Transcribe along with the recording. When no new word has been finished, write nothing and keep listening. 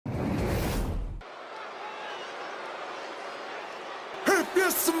you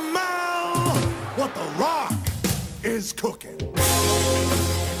smell what The Rock is cooking.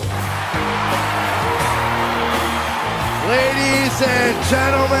 Ladies and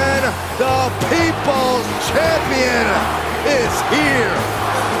gentlemen, the People's Champion is here.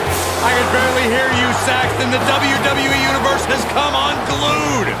 I can barely hear you, Saxton. The WWE Universe has come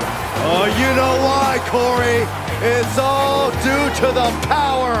unglued. Oh, you know why, Corey? It's all due to the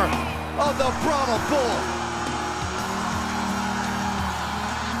power of the Brahma Bull.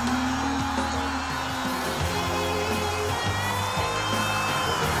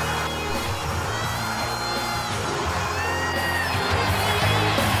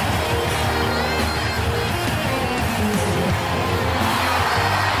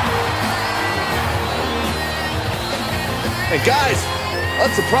 And guys,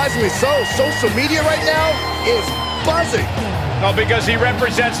 unsurprisingly so, social media right now is buzzing. No, because he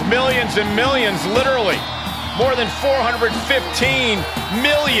represents millions and millions, literally. More than 415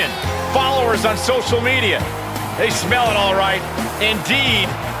 million followers on social media. They smell it all right. Indeed,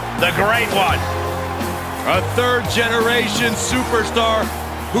 the great one. A third-generation superstar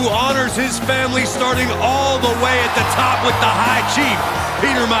who honors his family starting all the way at the top with the High Chief,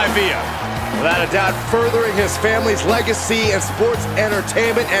 Peter Maivia. Without a doubt, furthering his family's legacy in sports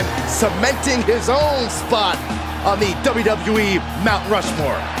entertainment and cementing his own spot on the WWE Mount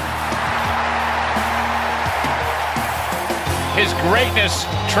Rushmore. His greatness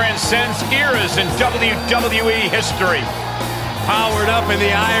transcends eras in WWE history. Powered up in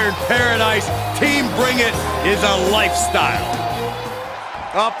the Iron Paradise, Team Bring It is a lifestyle.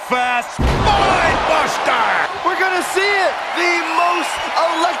 Up fast, Mindbuster! We're gonna see it! The most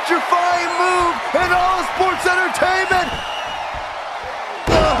electrifying move in all of sports entertainment!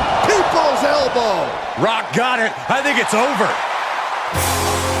 The People's Elbow! Rock got it. I think it's over.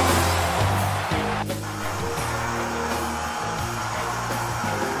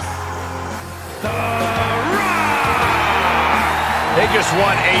 They just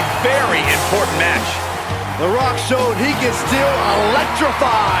won a very important match. The Rock showed he can still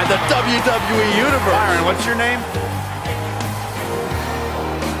electrify the WWE Universe. Byron, what's your name?